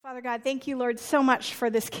Father God, thank you, Lord, so much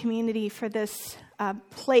for this community, for this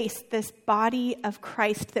place, this body of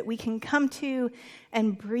Christ that we can come to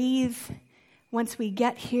and breathe once we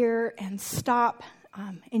get here and stop,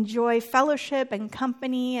 enjoy fellowship and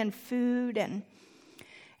company and food,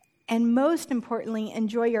 and most importantly,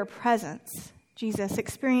 enjoy your presence. Jesus,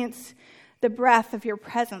 experience the breath of your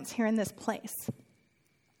presence here in this place.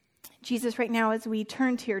 Jesus, right now as we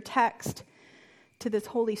turn to your text, to this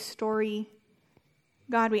holy story,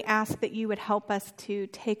 God, we ask that you would help us to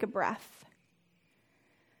take a breath,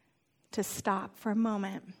 to stop for a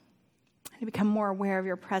moment, and to become more aware of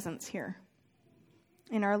your presence here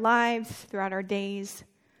in our lives, throughout our days,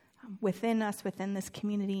 within us, within this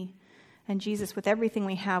community. And Jesus, with everything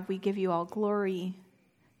we have, we give you all glory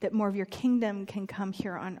that more of your kingdom can come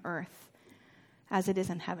here on earth as it is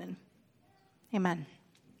in heaven. Amen.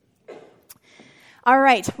 All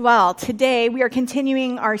right, well, today we are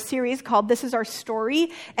continuing our series called This Is Our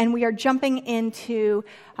Story, and we are jumping into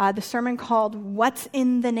the sermon called What's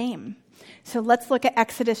in the Name? So let's look at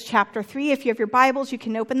Exodus chapter 3. If you have your Bibles, you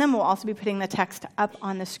can open them. We'll also be putting the text up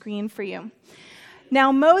on the screen for you.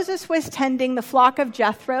 Now Moses was tending the flock of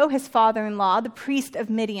Jethro, his father-in-law, the priest of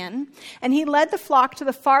Midian, and he led the flock to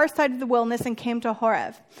the far side of the wilderness and came to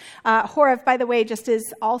Horeb. Horeb, by the way, just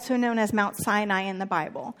is also known as Mount Sinai in the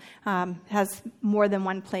Bible. Has more than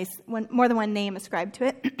one name ascribed to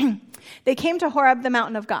it. They came to Horeb, the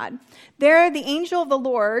mountain of God. There, the angel of the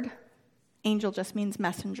Lord, angel just means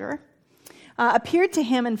messenger, appeared to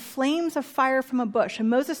him in flames of fire from a bush. And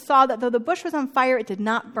Moses saw that though the bush was on fire, it did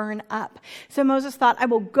not burn up. So Moses thought, I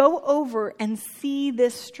will go over and see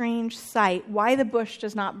this strange sight, why the bush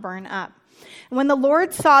does not burn up. And when the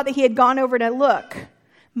Lord saw that he had gone over to look,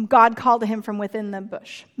 God called to him from within the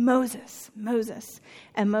bush, Moses, Moses.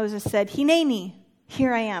 And Moses said, Hineni,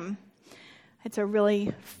 here I am. It's a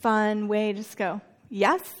really fun way to just go,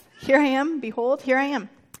 yes, here I am, behold, here I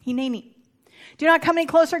am, Hineni. Do not come any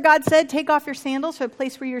closer, God said. Take off your sandals, for the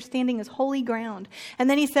place where you're standing is holy ground. And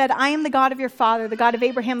then he said, I am the God of your father, the God of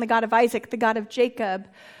Abraham, the God of Isaac, the God of Jacob,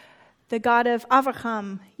 the God of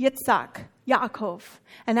Avraham, Yitzhak, Yaakov.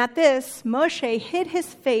 And at this, Moshe hid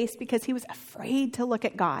his face because he was afraid to look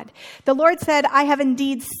at God. The Lord said, I have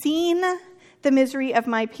indeed seen the misery of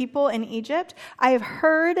my people in Egypt. I have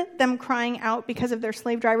heard them crying out because of their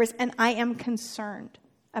slave drivers, and I am concerned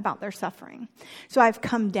about their suffering. So I've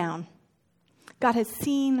come down. God has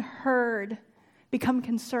seen, heard, become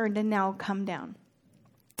concerned, and now come down.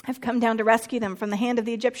 I've come down to rescue them from the hand of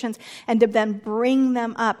the Egyptians and to then bring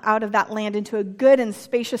them up out of that land into a good and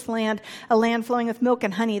spacious land, a land flowing with milk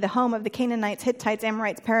and honey, the home of the Canaanites, Hittites,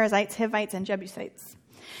 Amorites, Perizzites, Hivites, and Jebusites.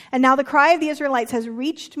 And now the cry of the Israelites has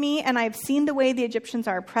reached me, and I have seen the way the Egyptians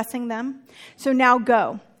are oppressing them. So now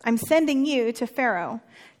go. I'm sending you to Pharaoh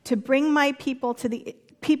to bring my people,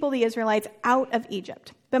 the Israelites, out of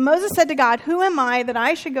Egypt. But Moses said to God, who am I that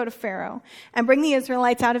I should go to Pharaoh and bring the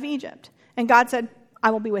Israelites out of Egypt? And God said,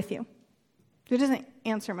 I will be with you. It doesn't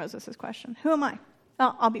answer Moses' question. Who am I?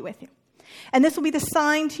 I'll be with you. And this will be the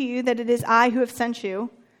sign to you that it is I who have sent you.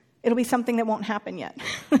 It'll be something that won't happen yet.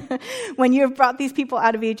 When you have brought these people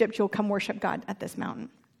out of Egypt, you'll come worship God at this mountain.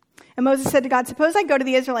 And Moses said to God, suppose I go to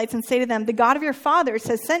the Israelites and say to them, the God of your fathers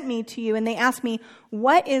has sent me to you, and they ask me,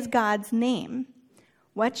 what is God's name?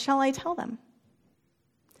 What shall I tell them?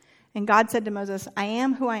 And God said to Moses, I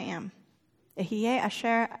am who I am. Ehyeh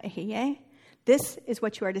asher ehyeh. This is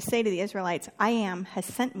what you are to say to the Israelites. I am has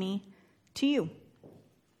sent me to you.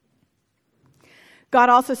 God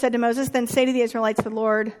also said to Moses, then say to the Israelites, the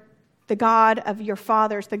Lord, the God of your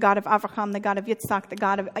fathers, the God of Avraham, the God of Yitzhak, the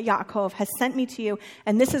God of Yaakov, has sent me to you,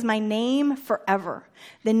 and this is my name forever,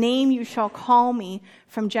 the name you shall call me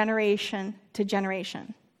from generation to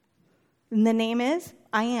generation. And the name is,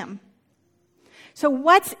 I am. So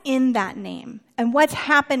what's in that name? And what's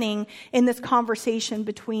happening in this conversation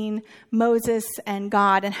between Moses and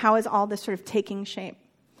God? And how is all this sort of taking shape?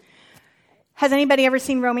 Has anybody ever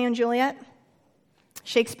seen Romeo and Juliet?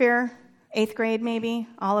 Shakespeare? 8th grade maybe?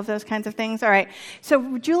 All of those kinds of things? All right.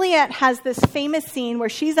 So Juliet has this famous scene where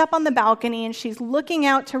she's up on the balcony and she's looking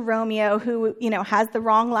out to Romeo, who, has the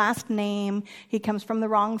wrong last name. He comes from the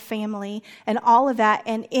wrong family and all of that.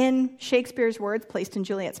 And in Shakespeare's words placed in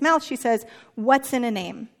Juliet's mouth, she says, what's in a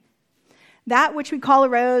name? That which we call a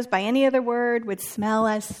rose by any other word would smell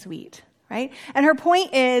as sweet, right? And her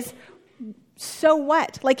point is, so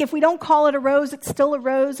what? Like if we don't call it a rose, it's still a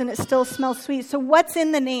rose and it still smells sweet. So what's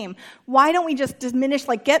in the name? Why don't we just diminish,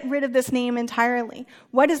 get rid of this name entirely?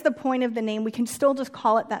 What is the point of the name? We can still just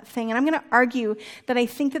call it that thing. And I'm going to argue that I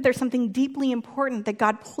think that there's something deeply important that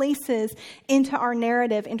God places into our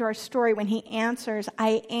narrative, into our story when he answers,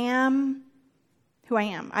 I am who I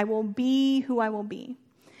am. I will be who I will be.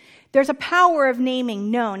 There's a power of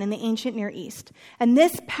naming known in the ancient Near East. And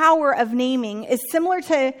this power of naming is similar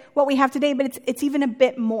to what we have today, but it's even a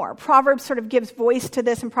bit more. Proverbs sort of gives voice to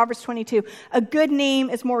this in Proverbs 22. A good name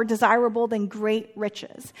is more desirable than great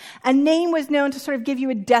riches. A name was known to sort of give you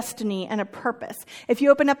a destiny and a purpose. If you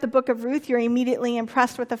open up the book of Ruth, you're immediately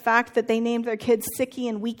impressed with the fact that they named their kids Sicky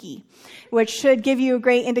and Weeky, which should give you a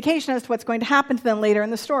great indication as to what's going to happen to them later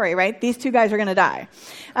in the story, right? These two guys are going to die.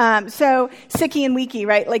 So Sicky and Weeky,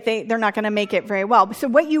 right? Like they're not going to make it very well. So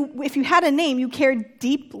if you had a name, you cared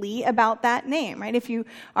deeply about that name, right? If you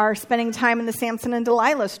are spending time in the Samson and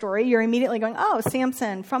Delilah story, you're immediately going, oh,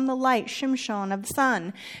 Samson from the light, Shimshon of the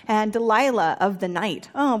sun, and Delilah of the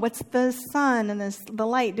night. Oh, what's the sun and the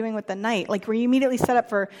light doing with the night? Like, were you immediately set up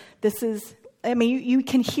for this is, I mean, you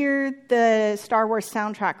can hear the Star Wars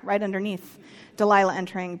soundtrack right underneath Delilah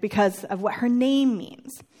entering because of what her name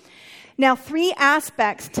means. Now, 3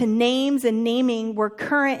 aspects to names and naming were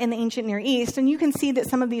current in the ancient Near East, and you can see that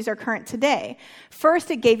some of these are current today.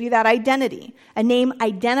 First, it gave you that identity. A name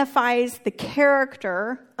identifies the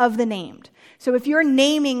character of the named. So if you're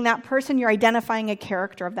naming that person, you're identifying a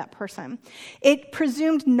character of that person. It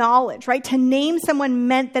presumed knowledge, right? To name someone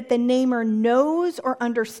meant that the namer knows or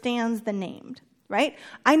understands the named, right?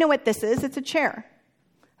 I know what this is. It's a chair.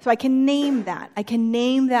 So I can name that. I can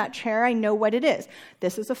name that chair. I know what it is.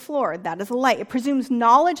 This is a floor. That is a light. It presumes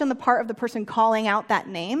knowledge on the part of the person calling out that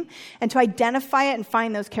name and to identify it and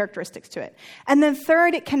find those characteristics to it. And then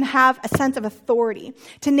third, it can have a sense of authority.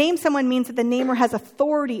 To name someone means that the namer has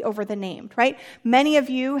authority over the named, right? Many of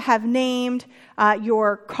you have named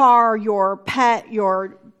your car, your pet,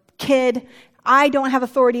 your kid. I don't have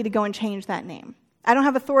authority to go and change that name. I don't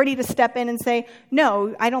have authority to step in and say,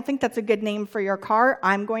 no, I don't think that's a good name for your car.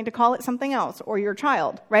 I'm going to call it something else. Or your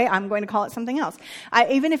child, right? I'm going to call it something else.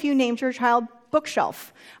 Even if you named your child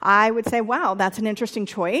Bookshelf, I would say, wow, that's an interesting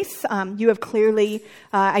choice. You have clearly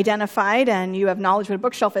identified and you have knowledge what a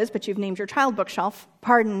bookshelf is, but you've named your child Bookshelf.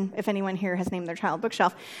 Pardon if anyone here has named their child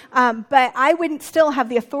Bookshelf. But I wouldn't still have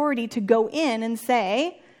the authority to go in and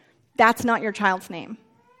say, that's not your child's name,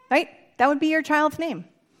 right? That would be your child's name.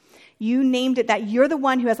 You named it that. You're the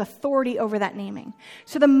one who has authority over that naming.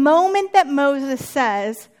 So the moment that Moses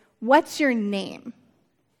says, what's your name?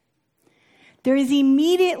 There is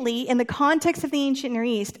immediately, in the context of the ancient Near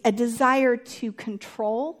East, a desire to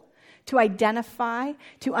control, to identify,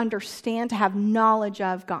 to understand, to have knowledge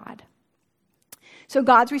of God. So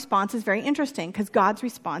God's response is very interesting because God's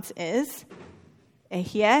response is,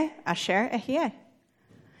 Ehyeh, Asher, Ehyeh.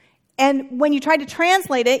 And when you try to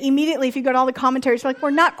translate it, immediately, if you go to all the commentaries, you're like, we're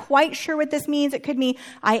not quite sure what this means. It could mean,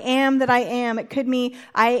 I am that I am. It could mean,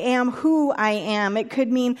 I am who I am. It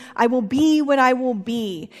could mean, I will be what I will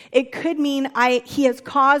be. It could mean, he has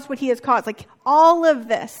caused what he has caused. Like, all of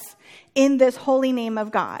this in this holy name of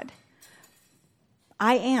God.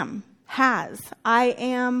 I am, has, I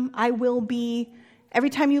am, I will be. Every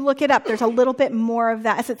time you look it up, there's a little bit more of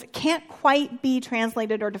that. So it can't quite be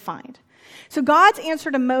translated or defined. So God's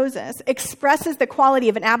answer to Moses expresses the quality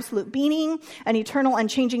of an absolute being, an eternal,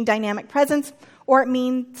 unchanging, dynamic presence, or it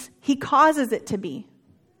means he causes it to be.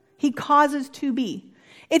 He causes to be.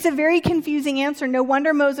 It's a very confusing answer. No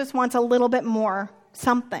wonder Moses wants a little bit more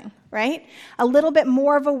something, right? A little bit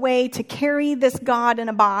more of a way to carry this God in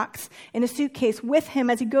a box, in a suitcase with him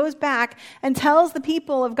as he goes back and tells the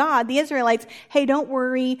people of God, the Israelites, hey, don't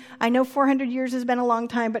worry. I know 400 years has been a long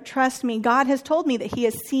time, but trust me, God has told me that he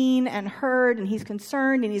has seen and heard and he's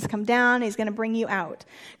concerned and he's come down and he's going to bring you out.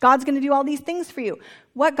 God's going to do all these things for you.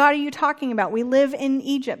 What God are you talking about? We live in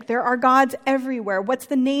Egypt. There are gods everywhere. What's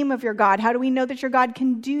the name of your God? How do we know that your God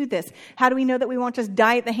can do this? How do we know that we won't just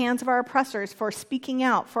die at the hands of our oppressors for speaking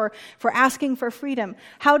out, for asking for freedom?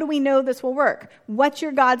 How do we know this will work? What's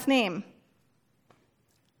your God's name?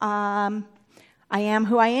 I am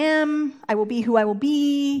who I am. I will be who I will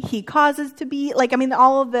be. He causes to be.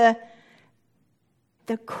 All of the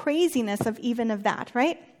craziness of even of that,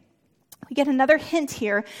 right? We get another hint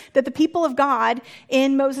here that the people of God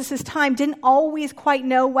in Moses' time didn't always quite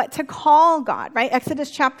know what to call God, right?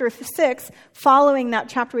 Exodus chapter 6, following that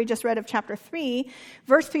chapter we just read of chapter 3,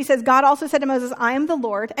 verse 3 says, God also said to Moses, I am the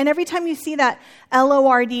Lord. And every time you see that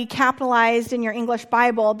L-O-R-D capitalized in your English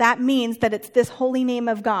Bible, that means that it's this holy name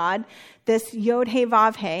of God, this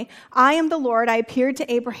Yod-Heh-Vav-Heh. I am the Lord. I appeared to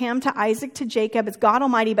Abraham, to Isaac, to Jacob as God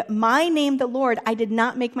Almighty, but my name, the Lord, I did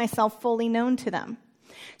not make myself fully known to them.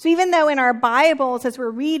 So even though in our Bibles, as we're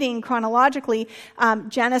reading chronologically,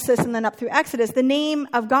 Genesis and then up through Exodus, the name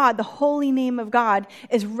of God, the holy name of God,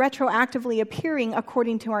 is retroactively appearing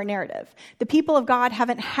according to our narrative. The people of God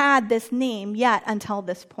haven't had this name yet until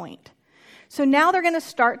this point. So now they're going to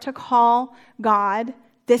start to call God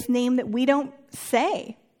this name that we don't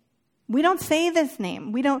say. We don't say this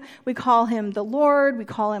name. We call him the Lord. We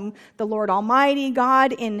call him the Lord Almighty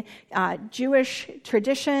God in Jewish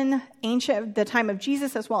tradition, ancient, the time of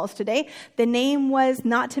Jesus as well as today. The name was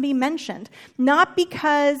not to be mentioned, not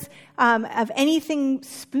because of anything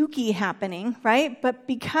spooky happening, right? But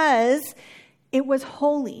because it was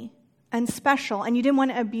holy and special, and you didn't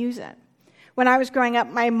want to abuse it. When I was growing up,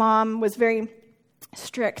 my mom was very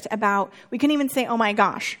strict about, we couldn't even say, oh my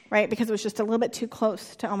gosh, right? Because it was just a little bit too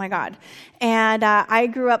close to oh my God. And I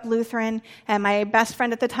grew up Lutheran, and my best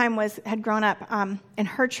friend at the time had grown up in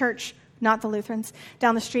her church, not the Lutherans,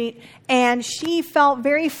 down the street. And she felt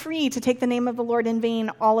very free to take the name of the Lord in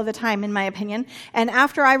vain all of the time, in my opinion. And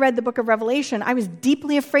after I read the book of Revelation, I was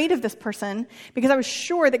deeply afraid of this person because I was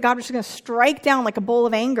sure that God was just going to strike down like a bowl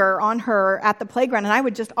of anger on her at the playground. And I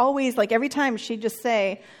would just always, like every time she'd just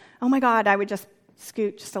say, oh my God, I would just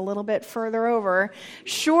scoot just a little bit further over,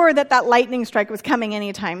 sure that lightning strike was coming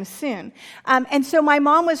anytime soon. And so my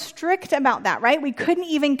mom was strict about that, right? We couldn't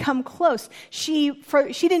even come close. She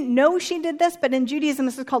didn't know she did this, but in Judaism,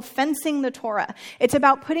 this is called fencing the Torah. It's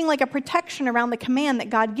about putting like a protection around the command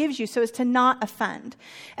that God gives you so as to not offend.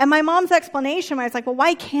 And my mom's explanation, I was like, well,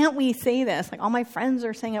 why can't we say this? Like all my friends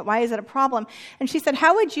are saying it. Why is it a problem? And she said,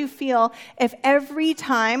 how would you feel if every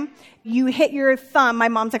time you hit your thumb, my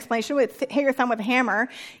mom's explanation would hit your thumb with a hammer,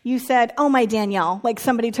 you said, oh my Danielle, like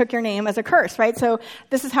somebody took your name as a curse, right? So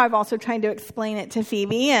this is how I've also tried to explain it to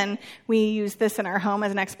Phoebe, and we use this in our home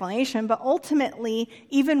as an explanation. But ultimately,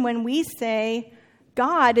 even when we say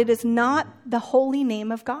God, it is not the holy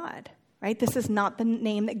name of God, right? This is not the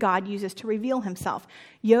name that God uses to reveal himself.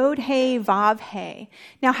 Yod-He, Vav-He.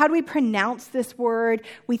 Now, how do we pronounce this word?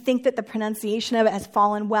 We think that the pronunciation of it has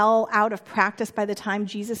fallen well out of practice by the time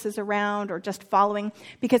Jesus is around or just following,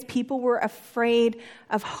 because people were afraid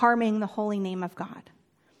of harming the holy name of God.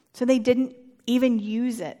 So they didn't even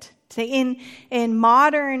use it. In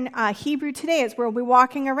modern Hebrew today, as we'll be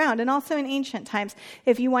walking around, and also in ancient times,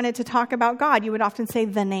 if you wanted to talk about God, you would often say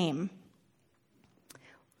the name.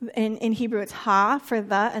 In Hebrew, it's ha for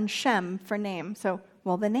the and shem for name. So,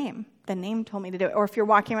 well, the name. The name told me to do it. Or if you're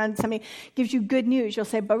walking around and somebody gives you good news, you'll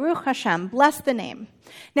say, Baruch Hashem, bless the name.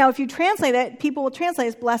 Now, if you translate it, people will translate it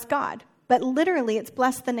as bless God. But literally, it's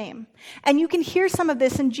bless the name. And you can hear some of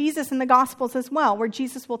this in Jesus in the Gospels as well, where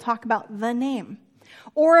Jesus will talk about the name.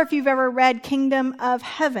 Or if you've ever read Kingdom of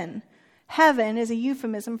Heaven, heaven is a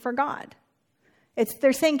euphemism for God.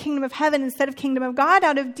 They're saying Kingdom of Heaven instead of Kingdom of God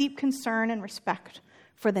out of deep concern and respect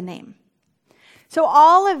for the name. So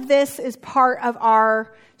all of this is part of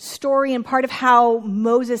our story and part of how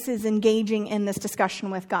Moses is engaging in this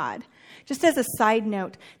discussion with God. Just as a side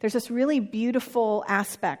note, there's this really beautiful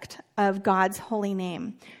aspect of God's holy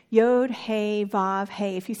name. Yod, He, Vav,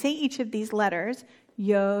 He. If you say each of these letters,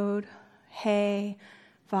 Yod, He,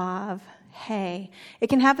 Vav, He, it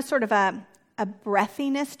can have a sort of a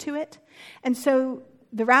breathiness to it. And so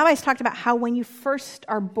the rabbis talked about how when you first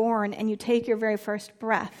are born and you take your very first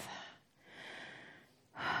breath,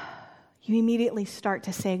 you immediately start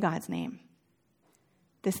to say God's name,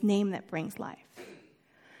 this name that brings life.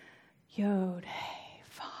 Yod, He,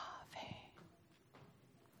 Vav, He.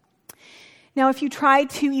 Now, if you try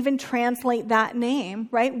to even translate that name,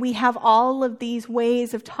 right, we have all of these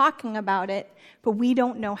ways of talking about it, but we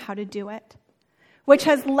don't know how to do it. Which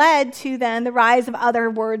has led to then the rise of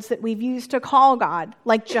other words that we've used to call God,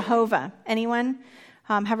 like Jehovah. Anyone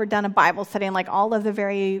have ever done a Bible study on like all of the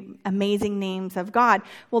very amazing names of God?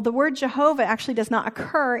 Well, the word Jehovah actually does not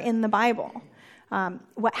occur in the Bible.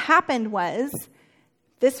 What happened was,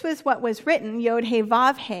 this was what was written, Yod He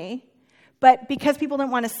Vav He, but because people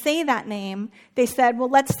didn't want to say that name, they said, well,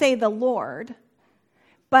 let's say the Lord.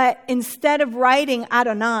 But instead of writing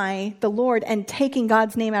Adonai, the Lord, and taking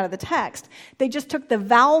God's name out of the text, they just took the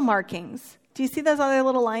vowel markings. Do you see those other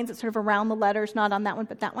little lines that sort of around the letters, not on that one,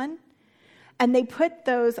 but that one? And they put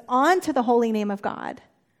those onto the holy name of God,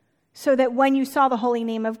 so that when you saw the holy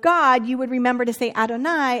name of God, you would remember to say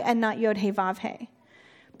Adonai and not Yod He Vav He.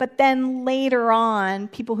 But then later on,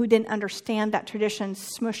 people who didn't understand that tradition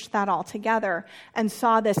smushed that all together and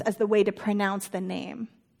saw this as the way to pronounce the name.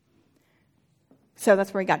 So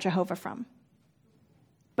that's where we got Jehovah from.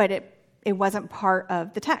 But it wasn't part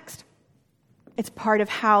of the text. It's part of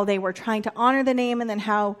how they were trying to honor the name and then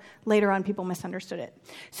how later on people misunderstood it.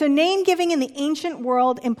 So name giving in the ancient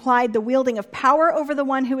world implied the wielding of power over the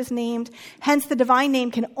one who was named. Hence, the divine name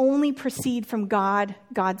can only proceed from God,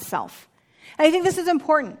 God's self. And I think this is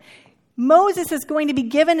important. Moses is going to be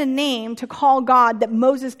given a name to call God that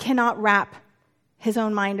Moses cannot wrap his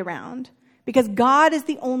own mind around, because God is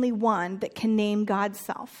the only one that can name God's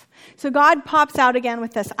self. So God pops out again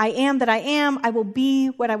with this, I am that I am, I will be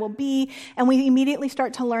what I will be, and we immediately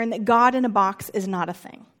start to learn that God in a box is not a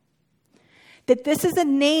thing. That this is a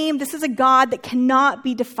name, this is a God that cannot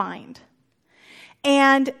be defined.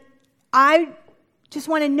 And I just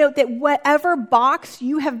want to note that whatever box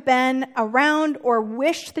you have been around or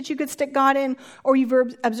wished that you could stick God in, or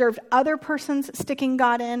you've observed other persons sticking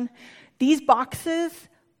God in, these boxes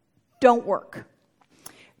don't work.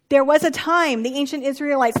 There was a time the ancient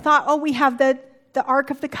Israelites thought, we have the Ark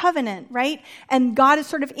of the Covenant, right? And God is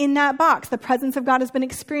sort of in that box. The presence of God has been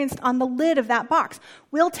experienced on the lid of that box.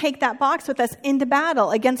 We'll take that box with us into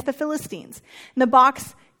battle against the Philistines. And the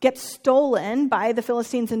box gets stolen by the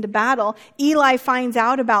Philistines into battle. Eli finds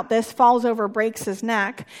out about this, falls over, breaks his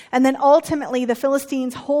neck. And then ultimately the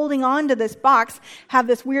Philistines, holding on to this box, have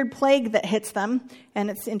this weird plague that hits them. And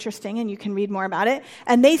it's interesting, and you can read more about it.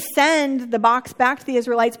 And they send the box back to the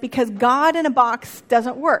Israelites because God in a box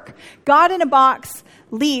doesn't work. God in a box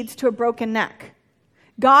leads to a broken neck.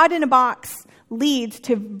 God in a box leads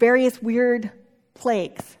to various weird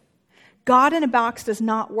plagues. God in a box does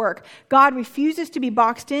not work. God refuses to be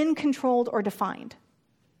boxed in, controlled, or defined.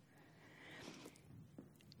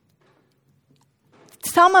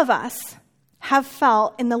 Some of us have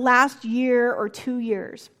felt in the last year or 2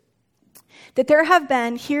 years that there have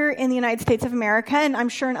been here in the United States of America, and I'm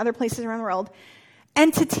sure in other places around the world,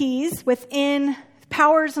 entities within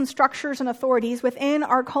powers and structures and authorities within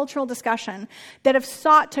our cultural discussion that have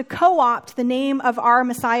sought to co-opt the name of our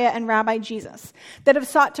Messiah and Rabbi Jesus, that have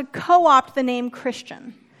sought to co-opt the name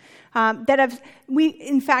Christian.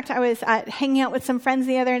 In fact, I was hanging out with some friends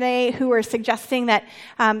the other day who were suggesting that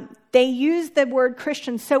they use the word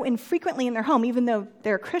Christian so infrequently in their home, even though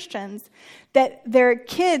they're Christians, that their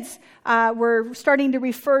kids were starting to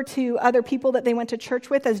refer to other people that they went to church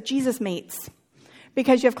with as Jesus mates.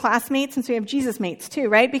 Because you have classmates, and so you have Jesus mates too,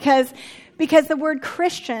 right? Because the word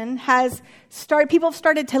Christian people have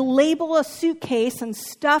started to label a suitcase and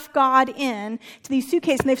stuff God in to these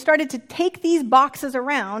suitcases, and they've started to take these boxes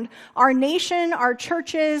around our nation, our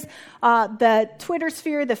churches, the Twitter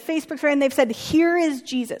sphere, the Facebook sphere, and they've said, here is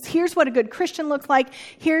Jesus. Here's what a good Christian looks like.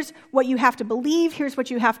 Here's what you have to believe. Here's what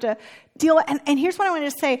you have to deal with. And here's what I wanted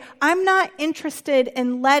to say. I'm not interested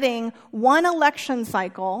in letting one election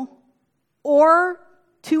cycle or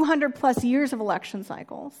 200 plus years of election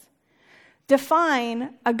cycles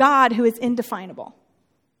define a God who is indefinable.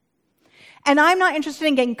 And I'm not interested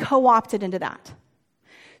in getting co-opted into that.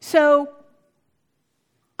 So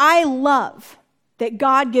I love that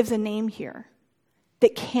God gives a name here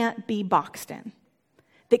that can't be boxed in,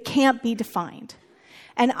 that can't be defined.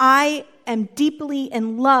 And I am deeply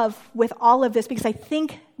in love with all of this because I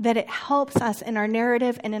think that it helps us in our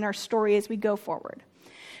narrative and in our story as we go forward.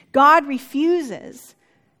 God refuses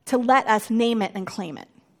to let us name it and claim it.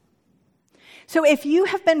 So if you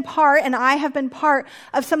have been part, and I have been part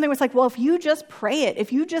of something where it's like, well, if you just pray it,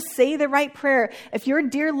 if you just say the right prayer, if your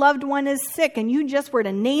dear loved one is sick and you just were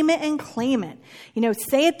to name it and claim it,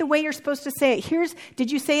 say it the way you're supposed to say it.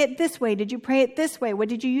 Did you say it this way? Did you pray it this way? What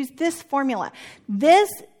did you use this formula? This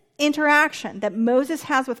interaction that Moses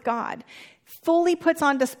has with God fully puts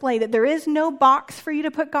on display that there is no box for you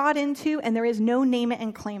to put God into, and there is no name it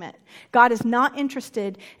and claim it. God is not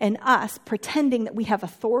interested in us pretending that we have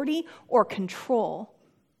authority or control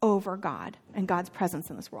over God and God's presence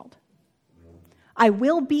in this world. I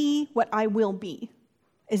will be what I will be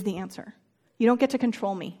is the answer. You don't get to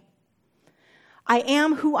control me. I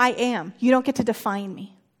am who I am. You don't get to define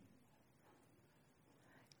me.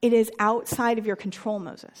 It is outside of your control,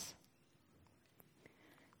 Moses.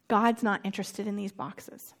 God's not interested in these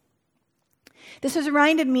boxes. This has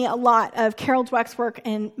reminded me a lot of Carol Dweck's work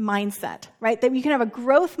in mindset, right? That you can have a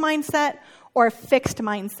growth mindset or a fixed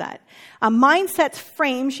mindset. A mindset's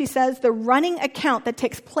frame, she says, the running account that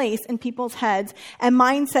takes place in people's heads, and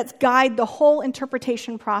mindsets guide the whole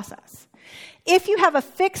interpretation process. If you have a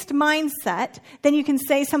fixed mindset, then you can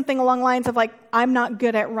say something along the lines of like, I'm not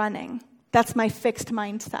good at running. That's my fixed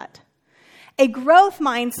mindset. A growth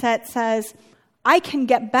mindset says, I can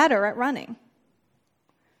get better at running.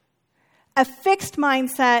 A fixed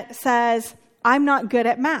mindset says, I'm not good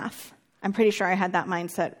at math. I'm pretty sure I had that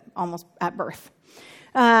mindset almost at birth.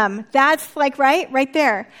 That's like, right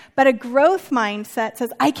there. But a growth mindset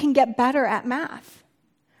says, I can get better at math.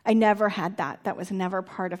 I never had that. That was never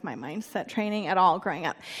part of my mindset training at all growing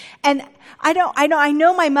up. And I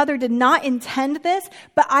know my mother did not intend this,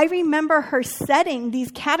 but I remember her setting these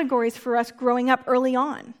categories for us growing up early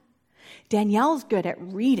on. Danielle's good at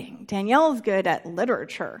reading. Danielle's good at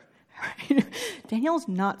literature. Danielle's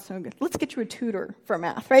not so good. Let's get you a tutor for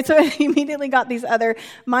math, right? So I immediately got these other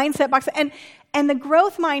mindset boxes. And the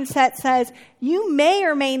growth mindset says you may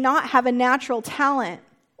or may not have a natural talent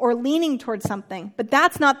or leaning towards something, but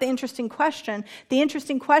that's not the interesting question. The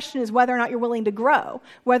interesting question is whether or not you're willing to grow,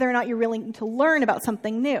 whether or not you're willing to learn about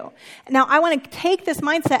something new. Now, I want to take this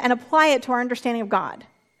mindset and apply it to our understanding of God.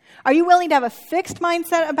 Are you willing to have a fixed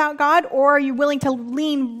mindset about God, or are you willing to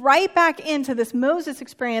lean right back into this Moses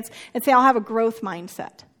experience and say, I'll have a growth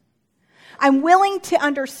mindset? I'm willing to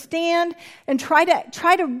understand and try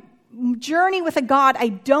to journey with a God I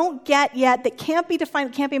don't get yet, that can't be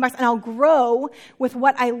defined, that can't be boxed, and I'll grow with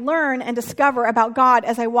what I learn and discover about God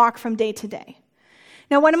as I walk from day to day.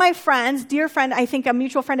 Now, one of my friends, dear friend, I think a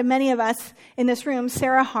mutual friend of many of us in this room,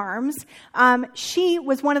 Sarah Harms, she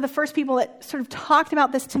was one of the first people that sort of talked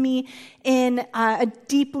about this to me in a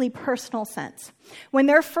deeply personal sense. When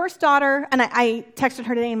their first daughter, and I texted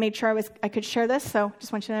her today and made sure I could share this, so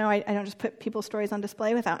just want you to know I don't just put people's stories on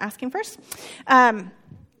display without asking first.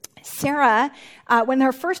 Sarah, when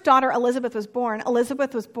her first daughter, Elizabeth was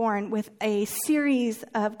born with a series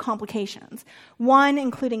of complications. One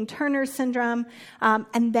including Turner's syndrome,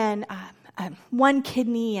 and then one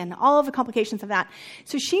kidney and all of the complications of that.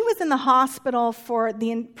 So she was in the hospital for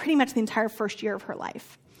pretty much the entire first year of her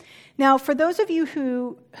life. Now, for those of you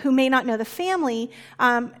who may not know the family,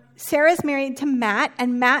 Sarah's married to Matt,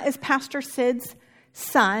 and Matt is Pastor Sid's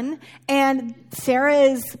son, and Sarah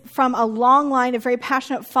is from a long line of very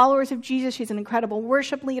passionate followers of Jesus. She's an incredible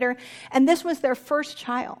worship leader, and this was their first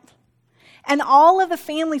child. And all of the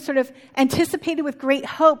family sort of anticipated with great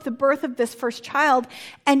hope the birth of this first child,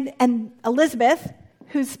 and Elizabeth,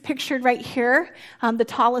 who's pictured right here, the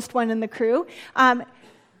tallest one in the crew,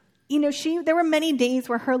 there were many days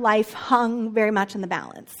where her life hung very much in the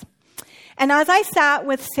balance. And as I sat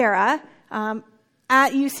with Sarah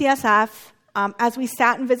at UCSF, as we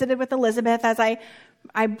sat and visited with Elizabeth, as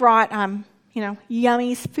I brought,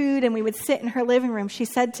 yummy food and we would sit in her living room, she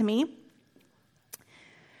said to me,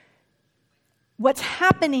 what's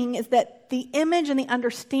happening is that the image and the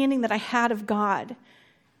understanding that I had of God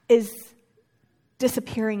is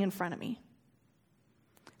disappearing in front of me.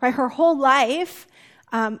 Right? Her whole life,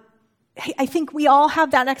 I think we all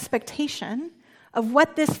have that expectation of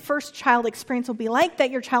what this first child experience will be like,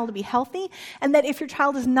 that your child will be healthy, and that if your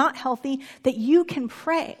child is not healthy, that you can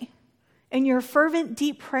pray in your fervent,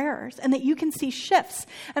 deep prayers, and that you can see shifts.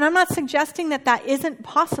 And I'm not suggesting that that isn't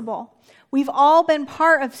possible. We've all been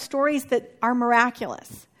part of stories that are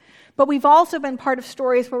miraculous, but we've also been part of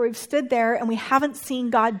stories where we've stood there and we haven't seen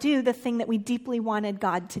God do the thing that we deeply wanted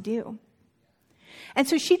God to do. And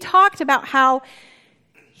so she talked about how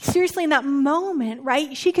seriously, in that moment,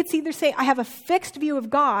 right, she could either say, I have a fixed view of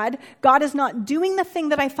God. God is not doing the thing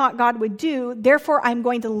that I thought God would do. Therefore, I'm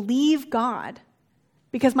going to leave God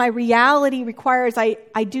because my reality requires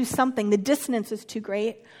I do something. The dissonance is too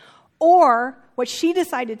great. Or what she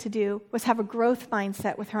decided to do was have a growth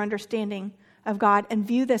mindset with her understanding of God and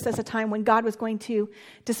view this as a time when God was going to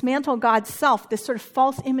dismantle God's self, this sort of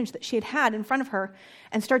false image that she had in front of her,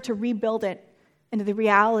 and start to rebuild it into the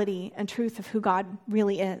reality and truth of who God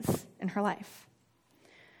really is in her life.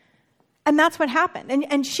 And that's what happened.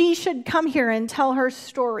 And she should come here and tell her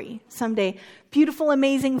story someday. Beautiful,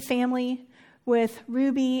 amazing family with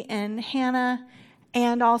Ruby and Hannah,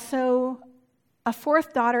 and also a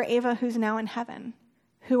fourth daughter, Ava, who's now in heaven,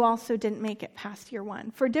 who also didn't make it past year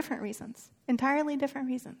one for different reasons, entirely different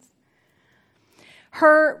reasons.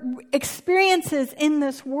 Her experiences in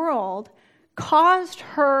this world caused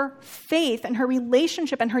her faith and her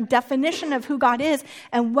relationship and her definition of who God is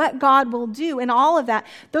and what God will do and all of that.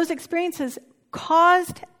 Those experiences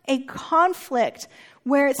caused a conflict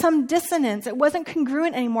where some dissonance, it wasn't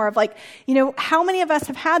congruent anymore of how many of us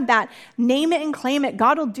have had that name it and claim it,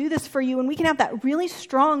 God will do this for you, and we can have that really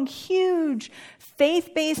strong, huge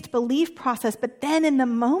faith-based belief process, but then in the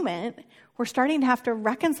moment, we're starting to have to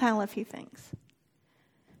reconcile a few things.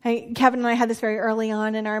 Kevin and I had this very early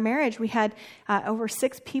on in our marriage. We had over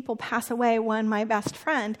 6 people pass away, one, my best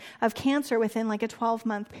friend, of cancer within a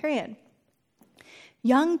 12-month period.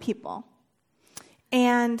 Young people.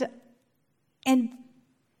 And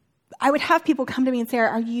I would have people come to me and say,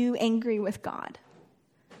 are you angry with God?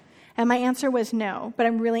 And my answer was no, but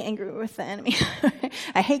I'm really angry with the enemy.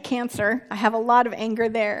 I hate cancer. I have a lot of anger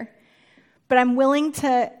there. But I'm willing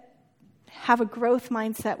to have a growth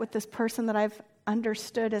mindset with this person that I've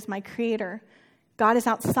understood as my creator. God is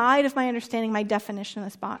outside of my understanding, my definition of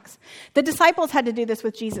this box. The disciples had to do this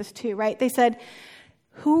with Jesus too, right? They said,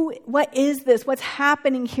 what is this? What's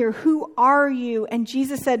happening here? Who are you? And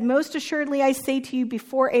Jesus said, most assuredly I say to you,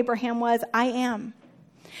 before Abraham was, I am.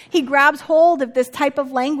 He grabs hold of this type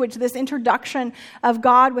of language, this introduction of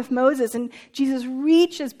God with Moses, and Jesus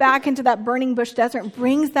reaches back into that burning bush desert and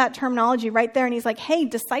brings that terminology right there, and he's like, hey,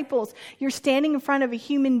 disciples, you're standing in front of a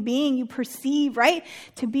human being you perceive, right,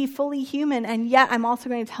 to be fully human, and yet I'm also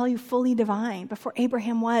going to tell you fully divine. Before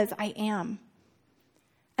Abraham was, I am.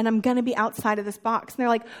 And I'm going to be outside of this box. And they're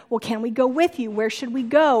like, well, can we go with you? Where should we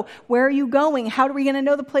go? Where are you going? How are we going to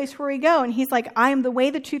know the place where we go? And he's like, I am the way,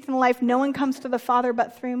 the truth, and the life. No one comes to the Father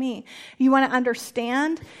but through me. You want to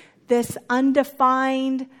understand this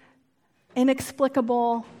undefined,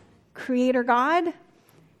 inexplicable creator God?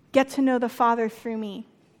 Get to know the Father through me.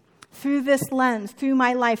 Through this lens, through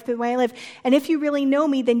my life, through the way I live. And if you really know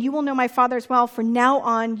me, then you will know my Father as well. From now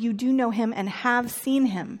on, you do know him and have seen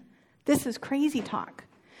him. This is crazy talk.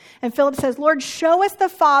 And Philip says, Lord, show us the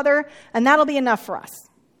Father, and that'll be enough for us.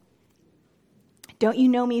 Don't you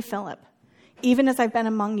know me, Philip? Even as I've been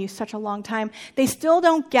among you such a long time. They still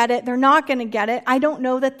don't get it. They're not going to get it. I don't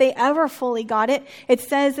know that they ever fully got it. It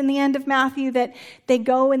says in the end of Matthew that they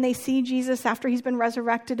go and they see Jesus after he's been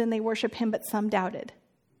resurrected and they worship him, but some doubted.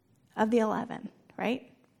 Of the 11, right?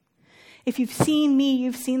 If you've seen me,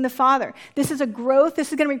 you've seen the Father. This is going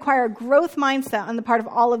to require a growth mindset on the part of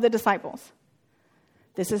all of the disciples.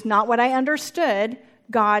 This is not what I understood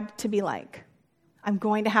God to be like. I'm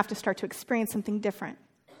going to have to start to experience something different.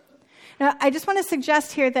 Now, I just want to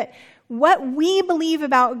suggest here that what we believe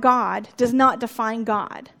about God does not define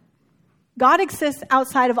God. God exists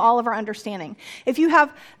outside of all of our understanding. If you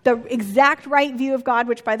have the exact right view of God,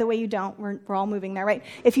 which, by the way, you don't, we're all moving there, right?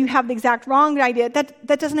 If you have the exact wrong idea, that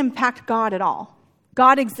doesn't impact God at all.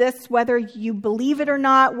 God exists whether you believe it or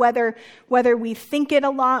not, whether we think it a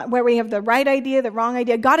lot, where we have the right idea, the wrong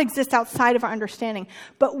idea. God exists outside of our understanding.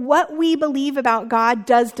 But what we believe about God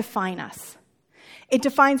does define us. It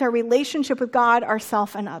defines our relationship with God,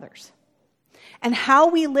 ourselves, and others. And how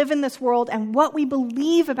we live in this world and what we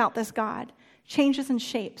believe about this God changes and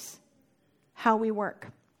shapes how we work.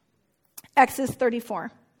 Exodus 34.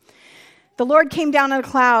 The Lord came down on a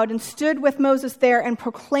cloud and stood with Moses there and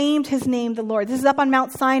proclaimed his name, the Lord. This is up on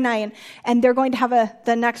Mount Sinai, and they're going to have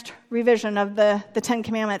the next revision of the Ten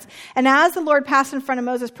Commandments. And as the Lord passed in front of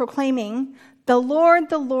Moses proclaiming, the Lord,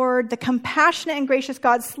 the compassionate and gracious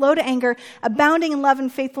God, slow to anger, abounding in love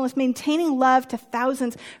and faithfulness, maintaining love to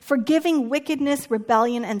thousands, forgiving wickedness,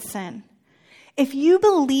 rebellion, and sin. If you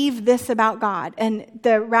believe this about God, and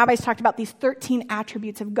the rabbis talked about these 13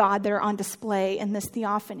 attributes of God that are on display in this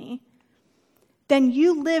theophany, then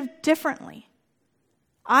you live differently.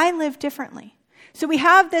 I live differently. So we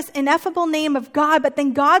have this ineffable name of God, but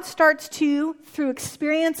then God starts to, through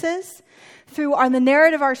experiences, through the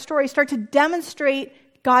narrative of our story, start to demonstrate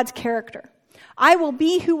God's character. I will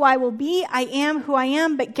be who I will be. I am who I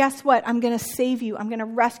am, but guess what? I'm going to save you. I'm going to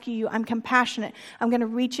rescue you. I'm compassionate. I'm going to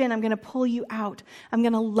reach in. I'm going to pull you out. I'm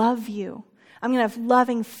going to love you. I'm going to have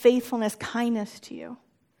loving faithfulness, kindness to you.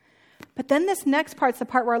 But then this next part's the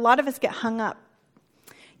part where a lot of us get hung up.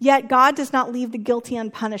 Yet God does not leave the guilty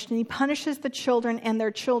unpunished, and he punishes the children and their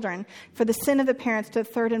children for the sin of the parents to the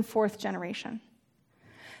third and fourth generation.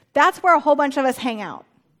 That's where a whole bunch of us hang out.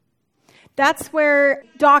 That's where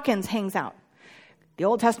Dawkins hangs out. The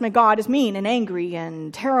Old Testament God is mean and angry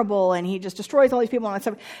and terrible, and he just destroys all these people and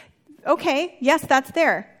stuff. Okay, yes, that's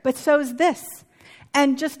there, but so is this.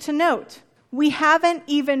 And just to note, we haven't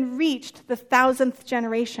even reached the 1,000th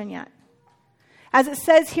generation yet. As it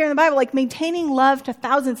says here in the Bible, like maintaining love to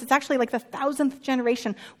thousands, it's actually like the 1,000th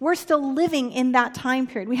generation. We're still living in that time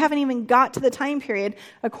period. We haven't even got to the time period,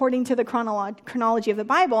 according to the chronology of the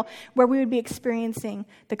Bible, where we would be experiencing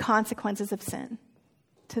the consequences of sin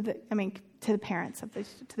to the parents,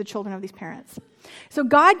 to the children of these parents. So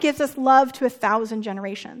God gives us love to 1,000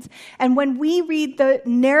 generations. And when we read the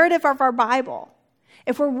narrative of our Bible,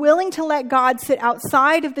 if we're willing to let God sit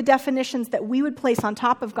outside of the definitions that we would place on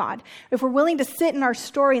top of God, if we're willing to sit in our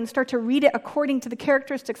story and start to read it according to the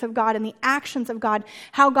characteristics of God and the actions of God,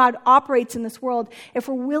 how God operates in this world, if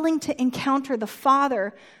we're willing to encounter the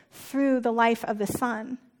Father through the life of the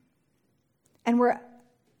Son, and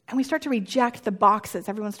we start to reject the boxes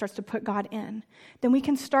everyone starts to put God in, then we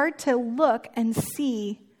can start to look and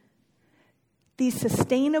see these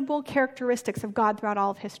sustainable characteristics of God throughout all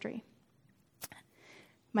of history.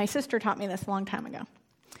 My sister taught me this a long time ago.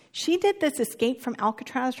 She did this Escape from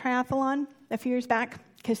Alcatraz triathlon a few years back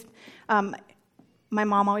because my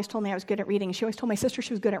mom always told me I was good at reading. She always told my sister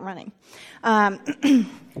she was good at running.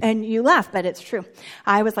 And you laugh, but it's true.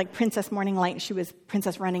 I was like Princess Morning Light, and she was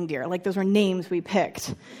Princess Running Deer. Like those were names we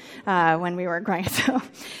picked when we were growing up. So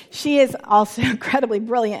she is also incredibly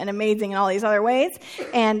brilliant and amazing in all these other ways.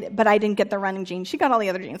 But I didn't get the running gene. She got all the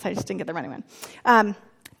other genes. I just didn't get the running one.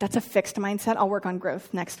 That's a fixed mindset. I'll work on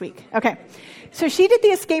growth next week. Okay. So she did the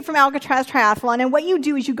Escape from Alcatraz triathlon, and what you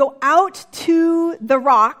do is you go out to the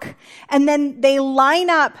rock, and then they line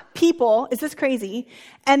up people. Is this crazy?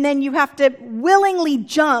 And then you have to willingly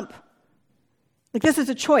jump. Like, this is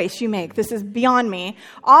a choice you make. This is beyond me.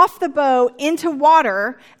 Off the boat into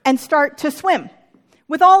water and start to swim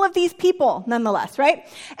with all of these people, nonetheless, right?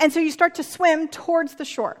 And so you start to swim towards the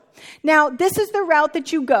shore. Now, this is the route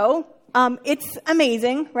that you go. It's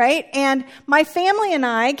amazing, right? And my family and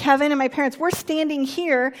I, Kevin and my parents, we're standing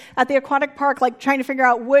here at the aquatic park, like trying to figure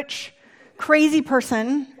out which crazy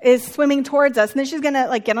person is swimming towards us. And then she's going to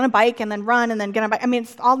like get on a bike and then run and then get on a bike. I mean,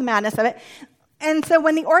 it's all the madness of it. And so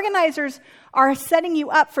when the organizers are setting you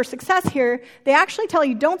up for success here, they actually tell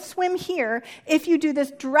you, don't swim here. If you do this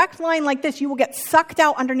direct line like this, you will get sucked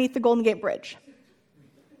out underneath the Golden Gate Bridge.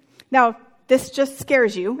 Now, this just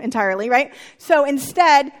scares you entirely, right? So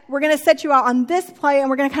instead, we're going to set you out on this play, and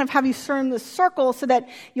we're going to kind of have you swim the circle so that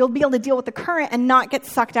you'll be able to deal with the current and not get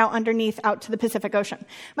sucked out underneath out to the Pacific Ocean.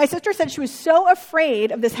 My sister said she was so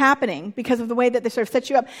afraid of this happening because of the way that they sort of set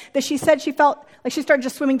you up that she said she felt like she started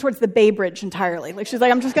just swimming towards the Bay Bridge entirely. Like she's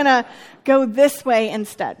like, I'm just going to go this way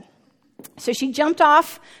instead. So she jumped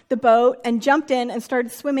off the boat and jumped in and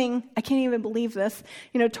started swimming, I can't even believe this,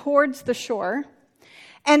 towards the shore.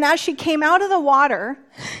 And as she came out of the water,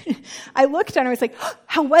 I looked at her and I was like, oh,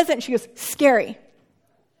 how was it? And she goes, scary.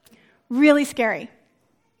 Really scary.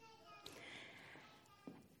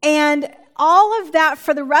 And all of that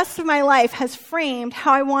for the rest of my life has framed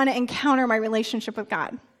how I want to encounter my relationship with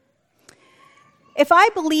God. If I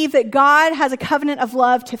believe that God has a covenant of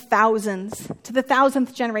love to thousands, to the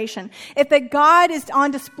 1,000th generation, if that God is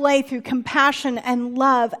on display through compassion and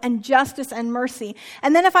love and justice and mercy,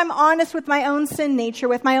 and then if I'm honest with my own sin nature,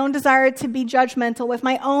 with my own desire to be judgmental, with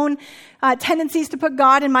my own tendencies to put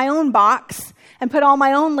God in my own box and put all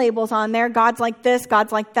my own labels on there, God's like this,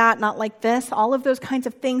 God's like that, not like this, all of those kinds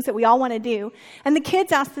of things that we all want to do. And the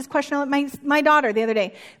kids asked this question of my daughter the other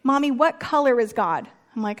day, Mommy, what color is God?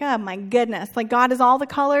 I'm like, oh my goodness. Like God is all the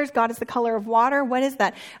colors. God is the color of water. What is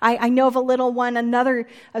that? I know of a little one, another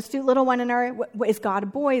astute little one in our, is God a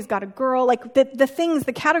boy? Is God a girl? Like the things,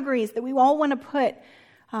 the categories that we all want to put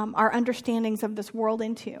our understandings of this world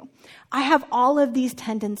into. I have all of these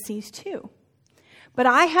tendencies too. But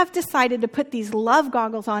I have decided to put these love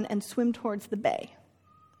goggles on and swim towards the Bay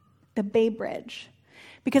Bridge.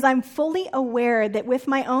 Because I'm fully aware that with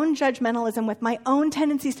my own judgmentalism, with my own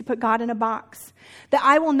tendencies to put God in a box, that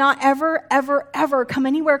I will not ever, ever, ever come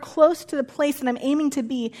anywhere close to the place that I'm aiming to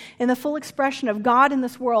be in the full expression of God in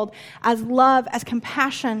this world as love, as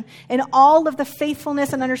compassion, and all of the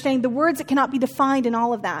faithfulness and understanding, the words that cannot be defined in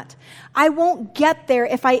all of that. I won't get there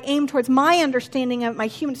if I aim towards my understanding of my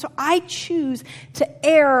human. So I choose to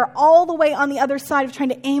err all the way on the other side of trying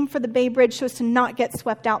to aim for the Bay Bridge so as to not get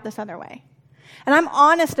swept out this other way. And I'm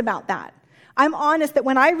honest about that. I'm honest that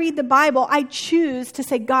when I read the Bible, I choose to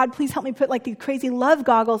say, God, please help me put like these crazy love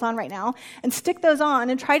goggles on right now and stick those on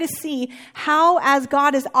and try to see how, as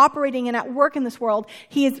God is operating and at work in this world,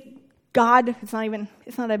 He is God. It's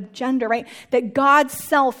not a gender, right? That God's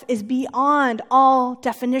self is beyond all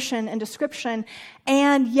definition and description.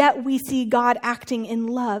 And yet we see God acting in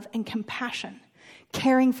love and compassion.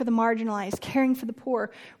 Caring for the marginalized, caring for the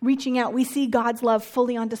poor, reaching out. We see God's love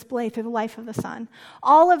fully on display through the life of the Son.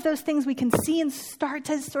 All of those things we can see and start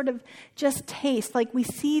to sort of just taste, like we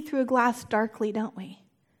see through a glass darkly, don't we?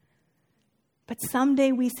 But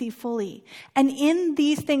someday we see fully. And in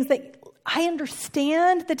these things that I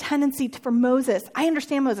understand the tendency for Moses. I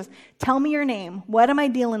understand Moses. Tell me your name. What am I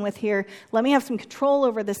dealing with here? Let me have some control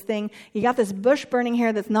over this thing. You got this bush burning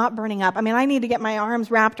here that's not burning up. I mean, I need to get my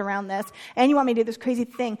arms wrapped around this. And you want me to do this crazy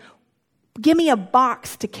thing. Give me a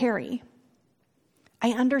box to carry.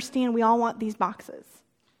 I understand we all want these boxes.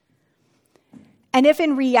 And if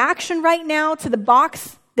in reaction right now to the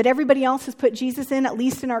box that everybody else has put Jesus in, at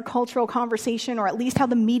least in our cultural conversation, or at least how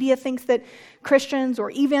the media thinks that Christians or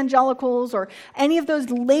evangelicals or any of those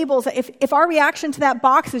labels, if our reaction to that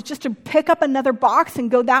box is just to pick up another box and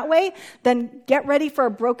go that way, then get ready for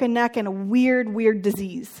a broken neck and a weird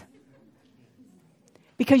disease.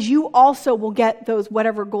 Because you also will get those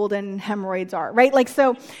whatever golden hemorrhoids are, right? Like,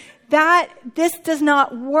 so this does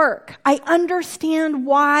not work. I understand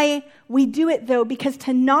why we do it, though, because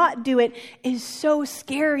to not do it is so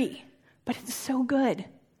scary, but it's so good.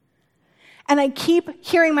 And I keep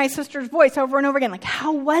hearing my sister's voice over and over again, like,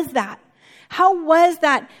 how was that? How was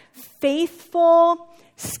that faithful,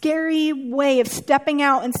 scary way of stepping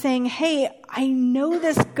out and saying, hey, I know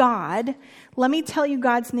this God. Let me tell you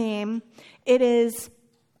God's name. It is,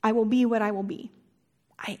 I will be what I will be.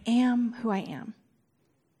 I am who I am.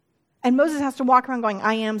 And Moses has to walk around going,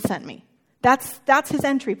 I am sent me. That's his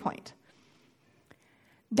entry point.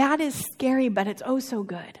 That is scary, but it's oh so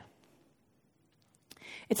good.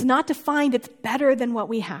 It's not defined, it's better than what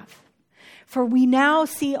we have. For we now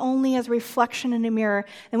see only as reflection in a mirror,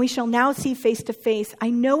 and we shall now see face to face. I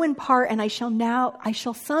know in part, and I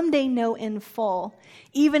shall someday know in full,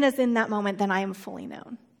 even as in that moment then I am fully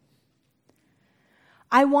known.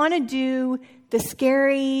 I want to do the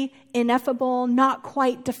scary, ineffable, not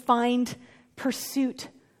quite defined pursuit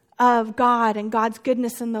of God and God's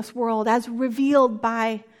goodness in this world as revealed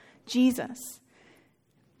by Jesus.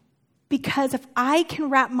 Because if I can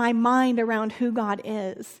wrap my mind around who God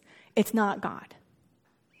is, it's not God.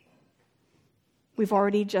 We've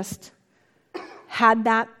already just had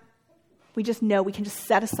that. We just know we can just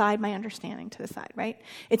set aside my understanding to the side, right?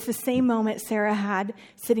 It's the same moment Sarah had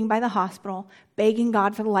sitting by the hospital, begging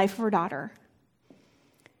God for the life of her daughter.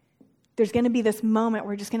 There's going to be this moment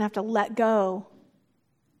where we're just going to have to let go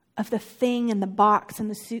of the thing in the box in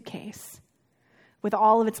the suitcase with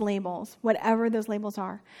all of its labels, whatever those labels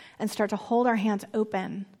are, and start to hold our hands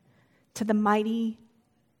open to the mighty,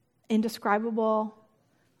 indescribable,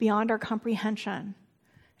 beyond our comprehension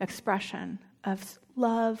expression of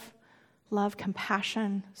love,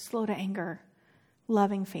 compassion, slow to anger,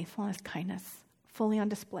 loving faithfulness, kindness, fully on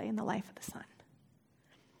display in the life of the Son.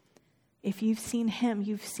 If you've seen him,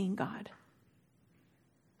 you've seen God.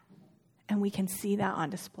 And we can see that on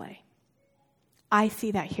display. I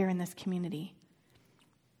see that here in this community.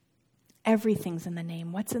 Everything's in the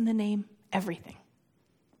name. What's in the name? Everything.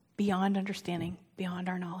 Beyond understanding, beyond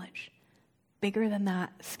our knowledge. Bigger than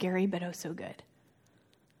that, scary, but oh so good.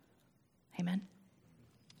 Amen.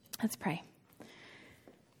 Let's pray.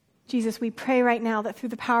 Jesus, we pray right now that through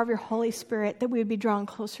the power of your Holy Spirit that we would be drawn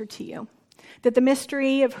closer to you. That the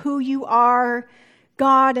mystery of who you are,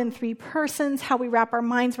 God in three persons, how we wrap our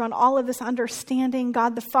minds around all of this understanding,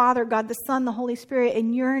 God the Father, God the Son, the Holy Spirit,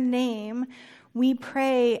 in your name, we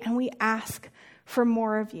pray and we ask for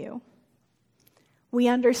more of you. We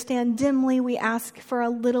understand dimly, we ask for a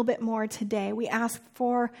little bit more today. We ask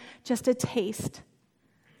for just a taste,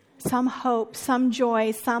 some hope, some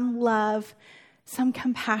joy, some love, some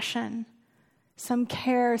compassion, some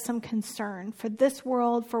care, some concern for this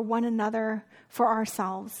world, for one another, for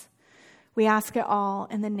ourselves. We ask it all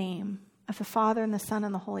in the name of the Father and the Son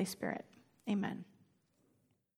and the Holy Spirit. Amen.